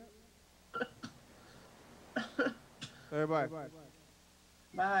 Bye.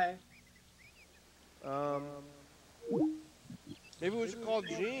 Bye. Maybe we should call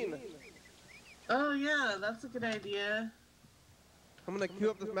Gene. Oh yeah, that's a good idea. I'm gonna queue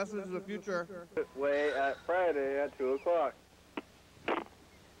up this message in the future. Way at Friday at 2 o'clock.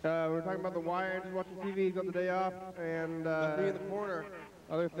 We're talking about the wire, just watching TV, he's got the day off, and me in the corner.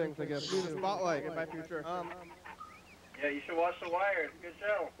 Other things, I guess. Me in the spotlight in my future. Yeah, you should watch The Wire. It's a good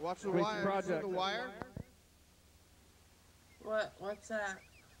show. Watch the wire. Project. The wire. What's that?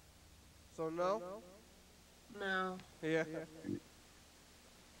 So no. No. Yeah.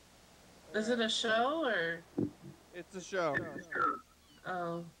 Is it a show or? It's a show.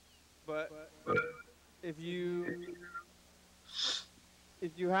 Oh. But if you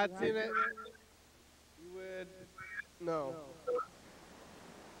had seen it, you would know.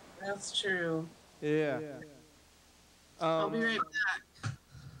 That's true. Yeah. I'll be right back.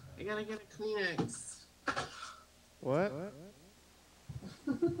 I gotta get a Kleenex. What?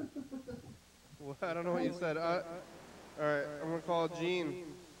 Well, I don't know what you said. All right, I'm gonna call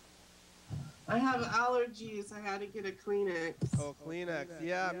Gene. I have allergies. I had to get a Kleenex. Oh, Kleenex.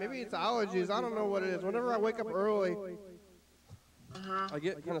 Yeah, maybe it's allergies. I don't know what it is. Whenever I wake up early, I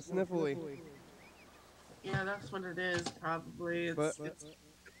get kind of sniffly. Yeah, that's what it is. Probably. It's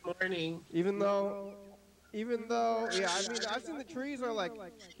morning. Even though, yeah, I mean, I've seen the trees are like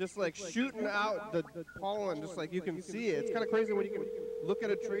just like shooting out the pollen, just like you can see it. It's kind of crazy when you can look at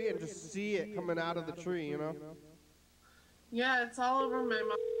a tree and just see it coming out of the tree, you know? Yeah, it's all over my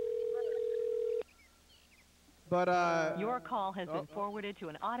mouth. But Your call has been forwarded to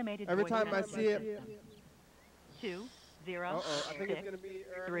an automated every voice time I messaging see it, system. 2 0 I think it's gonna be.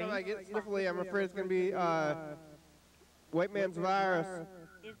 Every 3 time I get sniffly, I'm afraid it's gonna be white man's virus.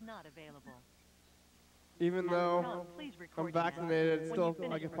 is not available. Even though Tone, please record I'm vaccinated, it's when still, you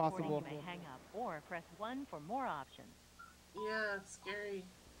finish I guess, recording, possible. You may hang up or press 1 for more options. Yeah, it's scary.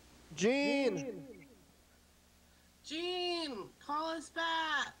 Gene! Gene, call us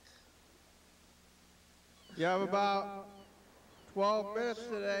back. You have about 12 minutes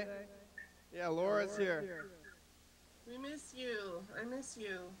today. Yeah, Laura's here. We miss you. I miss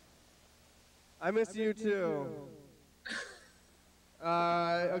you. I miss you too.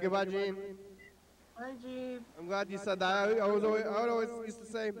 Okay, bye, Gene. Bye, Gene. I'm glad you said that. I would always used to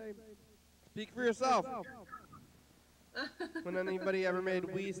say, speak for yourself. When anybody ever made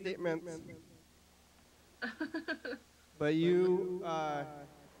we statements. But you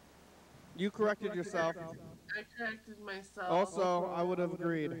corrected yourself. I corrected myself. Also, I would have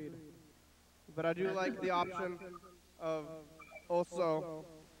agreed. But I do like the option of also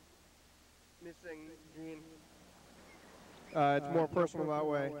missing Gene. It's more personal that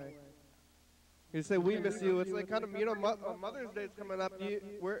way. You say we miss you. It's like kind of, you know, Mother's Day's coming up.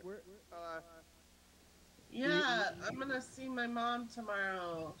 Yeah, I'm gonna see my mom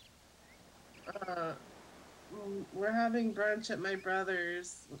tomorrow. We're having brunch at my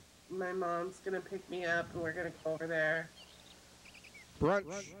brother's. My mom's gonna pick me up, and we're gonna go over there.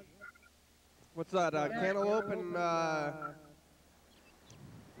 Brunch. What's that? Cantaloupe and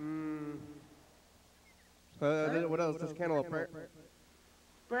what else? Just cantaloupe, right?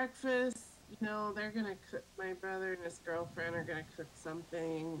 Breakfast. You know, they're gonna cook. My brother and his girlfriend are gonna cook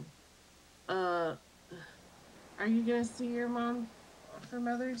something. Are you gonna see your mom for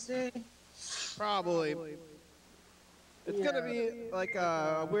Mother's Day? Probably. It's gonna be like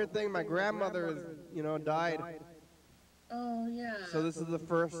a weird thing. My grandmother is, died. Oh yeah. So this is the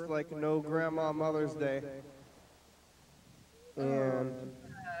first like no grandma Mother's Day. And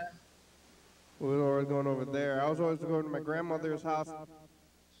we were always going over there. I was always going to my grandmother's house,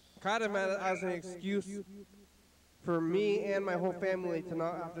 kind of as an excuse for me and my whole family to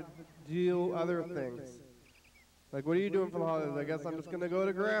not have to do other things. Like, what are you doing for the holidays? I guess I'm just gonna go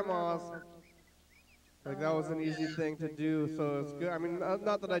to grandma's. Like, that was an easy thing to do, so it's good. I mean,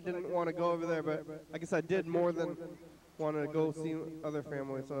 not that I didn't want to go over there, but I guess I did more than want to go see other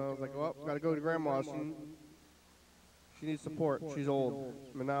families. So I was like, well, gotta go to grandma's. She needs support. She's old.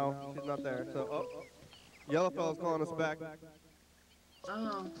 But now she's not there. So, Yellow Fellow's calling us back.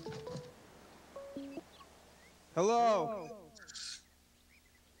 Oh. Hello.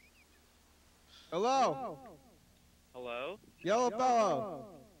 Hello. Hello? Yellow Fellow.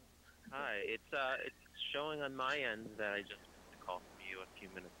 Hi. It's showing on my end that I just missed a call from you a few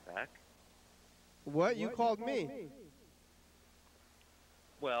minutes back. What? You called me?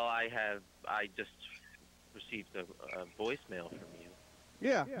 Well, I just received a voicemail from you.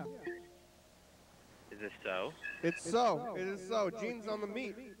 Yeah. Is this so? It's so. It is so. Gene's on the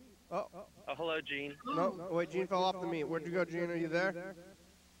meat. Oh. Oh, hello, Gene. No, wait, Gene fell off the meat. Where'd you go, Gene? Are you there?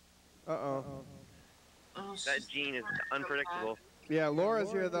 Uh-oh. Oh, That Gene is unpredictable. Yeah,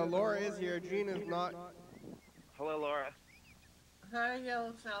 Laura's here, though. Laura is here. Gene is not. Hello, Laura. Hi,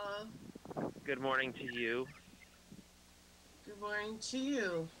 Yellow Fellow. Good morning to you. Good morning to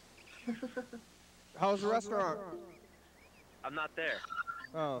you. How's the restaurant? I'm not there.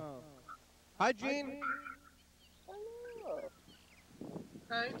 Oh. Hi, Gene.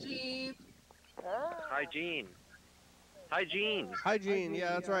 Hi, Gene. Hi, Gene. Hi, Gene. Hi, Gene.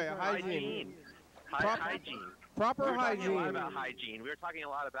 Yeah, that's right. Hi, Gene. Hygiene. Proper We were talking a lot hygiene. about hygiene. We were talking a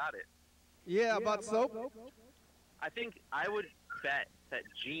lot about it. Yeah, about soap? I think I would bet that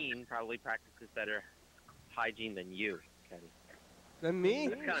Gene probably practices better hygiene than you, Kenny. Than me?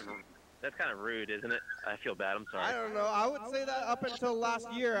 That's kind of rude, isn't it? I feel bad. I'm sorry. I don't know. I would say that up until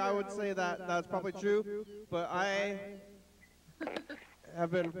last year, I would say that that's probably true. But I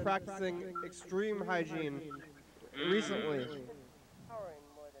have been practicing extreme hygiene recently.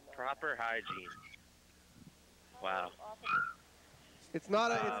 Proper hygiene. Wow. It's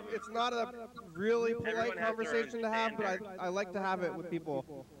not a really polite conversation to have, but I like to have it with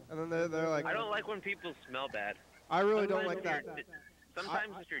people. And then they're like, I don't like when people smell bad. I really don't like that.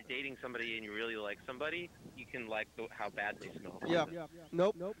 Sometimes if you're dating somebody and you really like somebody, you can like how bad they smell. Yeah.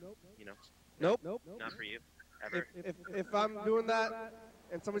 Nope. You know? Nope. Not for you. Ever. If I'm doing that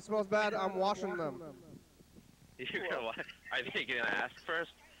and somebody smells bad, I'm washing them. You're gonna wash? Are they gonna ask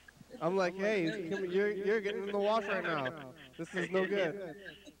first? I'm like, hey, you're getting in the wash right now. This is no good.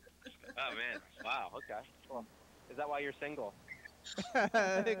 Oh man! Wow. Okay. Cool. Is that why you're single?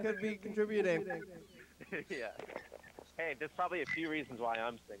 It could be contributing. Yeah. Hey, there's probably a few reasons why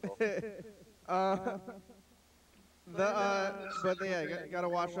I'm single. But yeah, gotta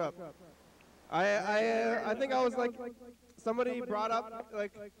wash up. I think I was like, somebody brought up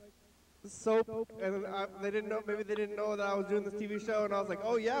like soap, and they didn't know. Maybe they didn't know that I was doing this TV show, and I was like,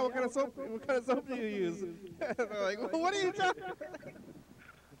 oh yeah, what kind of soap? What kind of soap do you use? They're like, well, what are you talking?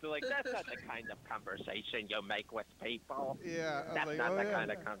 So like, that's not the kind of conversation you make with people. Yeah, that's like, not oh, the yeah. kind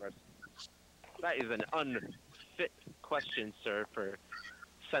of conversation. That is an unfit question, sir, for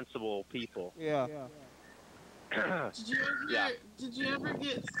sensible people. Yeah. Did you ever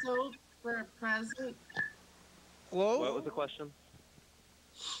get soap for a present? Clothes? What was the question?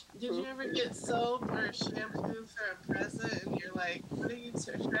 Did you ever get soap or shampoo for a present and you're like, what are you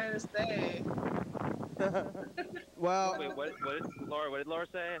trying to say? Well, wait, what did Laura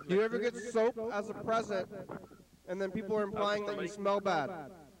say? Do you ever get soap as a present, and then people are implying that you smell bad?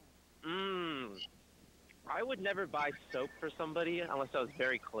 I would never buy soap for somebody unless I was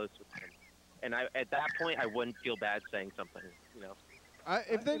very close with them. And at that point, I wouldn't feel bad saying something, you know.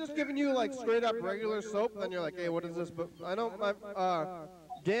 If they're just giving you like straight up regular soap, then you're like, hey, what is this? But I know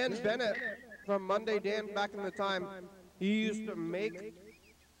Dan Bennett from Monday Dan back in the time, he used to make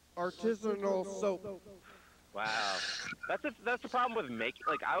artisanal soap. Wow. That's the problem with making.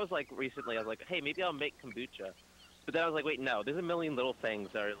 Like, I was like recently, I was like, hey, maybe I'll make kombucha. But then I was like, wait, no. There's a million little things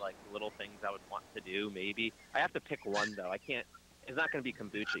that are like little things I would want to do. Maybe I have to pick one though. I can't. It's not going to be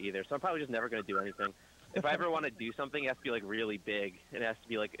kombucha either. So I'm probably just never going to do anything. If I ever want to do something, it has to be like really big. It has to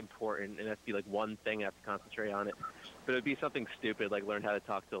be like important. It has to be like one thing. I have to concentrate on it. But it'd be something stupid, like learn how to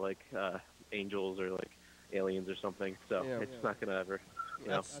talk to like angels or like aliens or something. So it's not going to ever.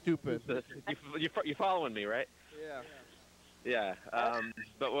 That's stupid. You're following me, right? Yeah. Yeah.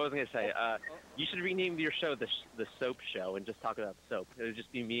 But what was I going to say? You should rename your show the Soap Show and just talk about soap. It would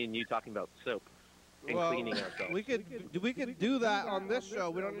just be me and you talking about soap and cleaning ourselves. We could do that on this show.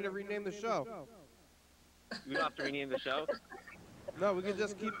 We don't need to rename the show. We don't have to rename the show? No, we could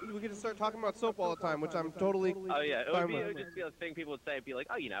just start talking about soap all the time, which I'm totally. Oh yeah, it fine would with. just be a thing people would say. It'd be like,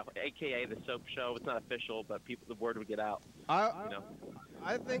 oh, AKA the Soap Show. It's not official, but the word would get out.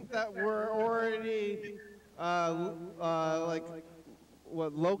 I think that we're already like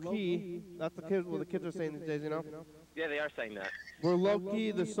what low key. That's what the kids are saying these days, Yeah, they are saying that. We're low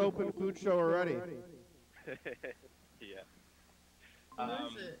key the soap and food show already. Yeah.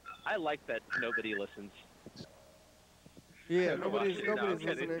 I like that nobody listens. Yeah, nobody's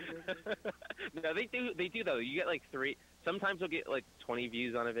listening. No, they do though. You get like 3. Sometimes you'll get like 20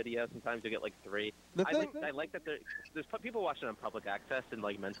 views on a video. Sometimes you'll get like 3. I like that there's people watching on public access and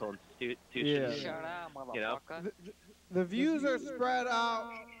like mental institutions. Yeah. Shut up, motherfucker. The views are spread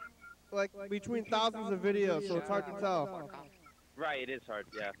out like between thousands of videos, so it's hard to tell. Right, it is hard.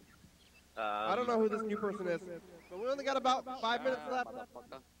 Yeah. I don't know who this new person is, but we only got about 5 minutes left.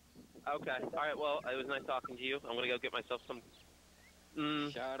 Okay. All right. Well, it was nice talking to you. I'm gonna go get myself some.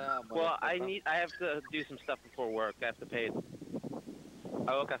 Shut up. Well, I have to do some stuff before work. I have to pay.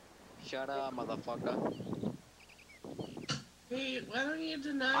 Oh, okay. Shut up, motherfucker. Hey, why don't you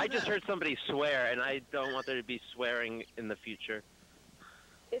deny I just heard somebody swear, and I don't want there to be swearing in the future.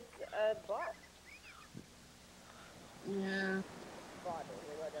 It's a bot. Yeah. Bot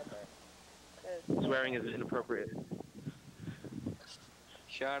or whatever. Swearing is inappropriate.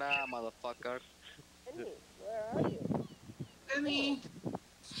 Shut up, motherfucker. Penny, where are you? Penny.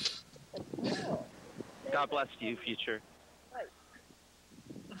 God bless you, future.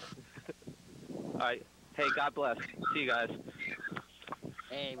 All right. Hey, God bless. See you guys.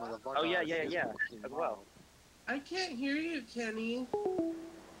 Hey, motherfucker. Oh, yeah, as well. I can't hear you, Kenny.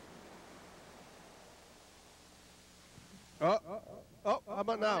 Oh, how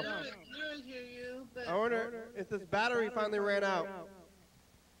about now? Now I hear you, but I wonder if this battery finally ran out.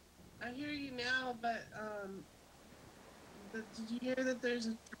 I hear you now, but did you hear that there's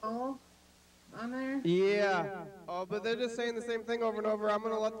a troll on there? Yeah. Oh, but they're just saying the same thing over and over. I'm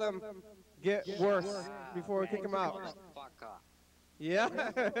gonna let them get worse before we kick them out. Motherfucker. Yeah.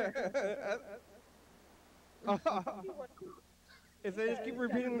 If they just keep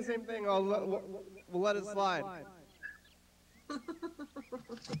repeating the same thing, we'll let it slide. I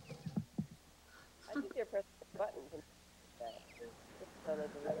think they're pressing buttons and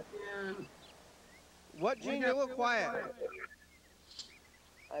Yeah. What, Gene? You look quiet.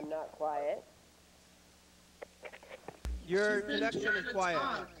 I'm not quiet. Your connection is quiet.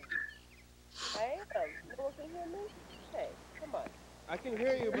 I am. No one can hear me? Hey, come on. I can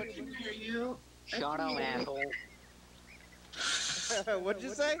hear you, I but can hear you. Shut up, asshole. what'd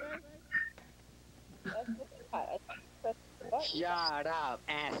you say? That's what I pressed the button. Shut up,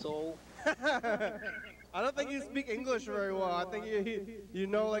 asshole. I don't think you speak English very well. I think you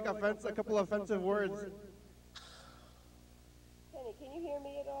know like a couple offensive words. Kenny, can you hear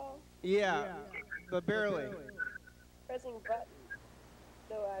me at all? Yeah, but barely. Pressing buttons.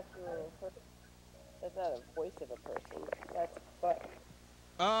 No actual person. That's not a voice of a person. That's a button.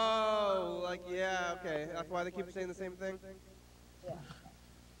 Oh, like yeah, okay. That's why they keep saying the same thing. Yeah.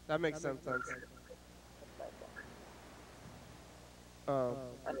 That makes some sense. Oh.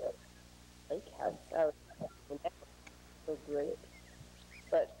 Like how so great.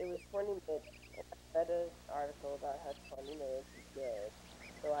 But it was 20 minutes. I read an article about how 20 minutes is good.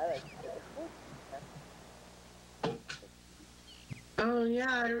 So I like it. Oh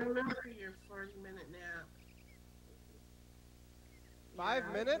yeah, I remember your 40-minute nap.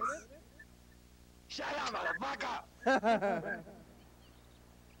 5 minutes? Shut up, motherfucker!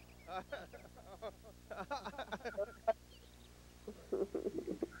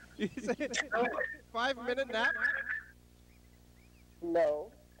 You say 5-minute nap? No.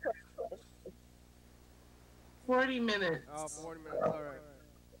 40 minutes. Oh, 40 minutes, alright.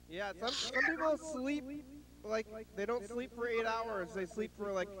 Yeah, some people sleep, like, they don't sleep for 8 hours. They sleep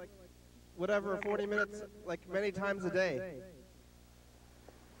for, like, whatever, 40 minutes, like, many times a day.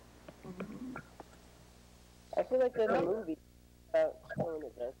 feel like there's a movie about someone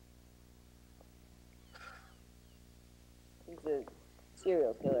that does. He's a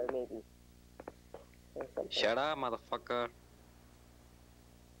serial killer, maybe. Or something. Shut up, motherfucker.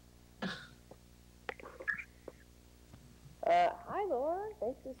 Hi, Laura.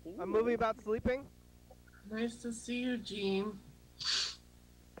 Nice to see you. A movie about sleeping? Nice to see you, Gene.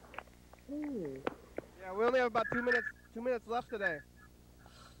 Yeah, we only have about 2 minutes left today.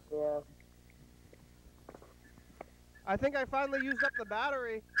 Yeah. I think I finally used up the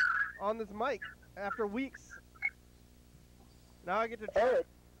battery on this mic after weeks. Now I get to try.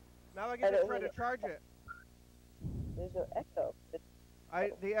 Now I get to try to charge it. There's no echo.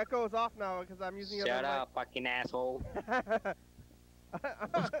 The echo is off now because I'm using it. Shut up, fucking asshole. It's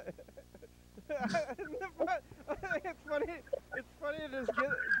funny. It's funny to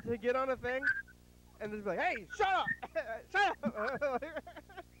just get on a thing and just be like, "Hey, shut up! Shut up!"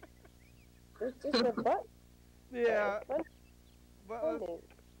 There's just a button. Yeah. But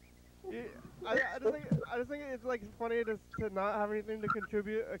I just think it's like funny to not have anything to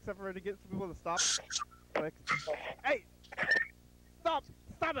contribute except for to get some people to stop. Like, hey, stop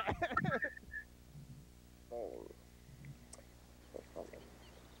it!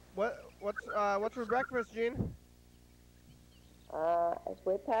 What's for breakfast, Gene? It's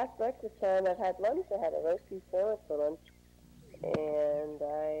way past breakfast time. I've had lunch. I had a roast beef sandwich for lunch, and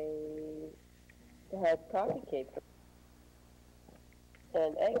I had coffee cake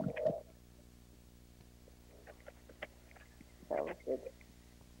and eggs. That was good.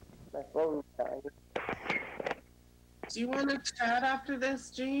 My phone's dying. Do you want to chat after this,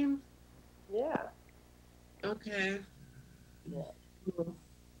 Gene? Yeah. Okay. Yeah.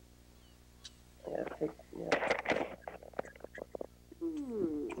 Yeah.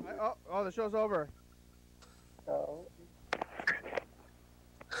 Oh, the show's over. Oh.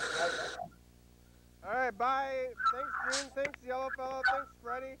 All right, bye. Thanks, Gene. Thanks, Yellow Fella. Thanks,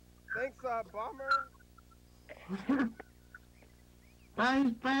 Freddy. Thanks, Bomber.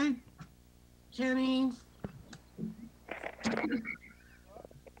 Bye, Kenny.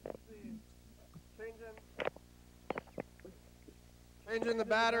 Changing the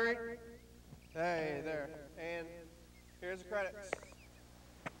battery. Hey, there. And here's the credits.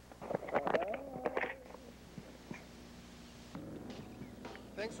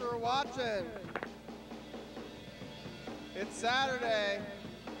 Thanks for watching. It's Saturday.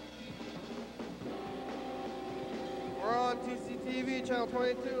 We're on TCTV, channel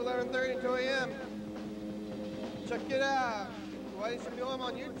 22, 11:30 to 2 a.m. Check it out. YDHWM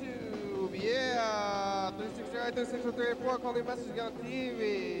on YouTube. Yeah. 360-364. Call the message on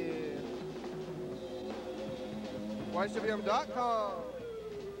TV. YDHWM.com.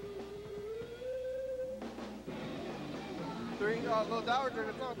 Little Dower during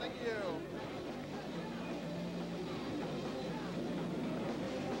the song. Thank you.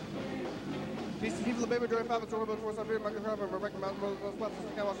 TCTV for the baby, Joy 5, it's over, 400, microphone, Rebecca Mountain, Rose West,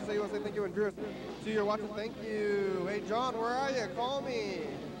 Sister Watch, say USA, thank you, and Drew. See you're watching, thank you. Hey, John, where are you? Call me.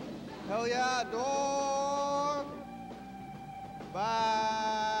 Hell yeah, dog. Bye.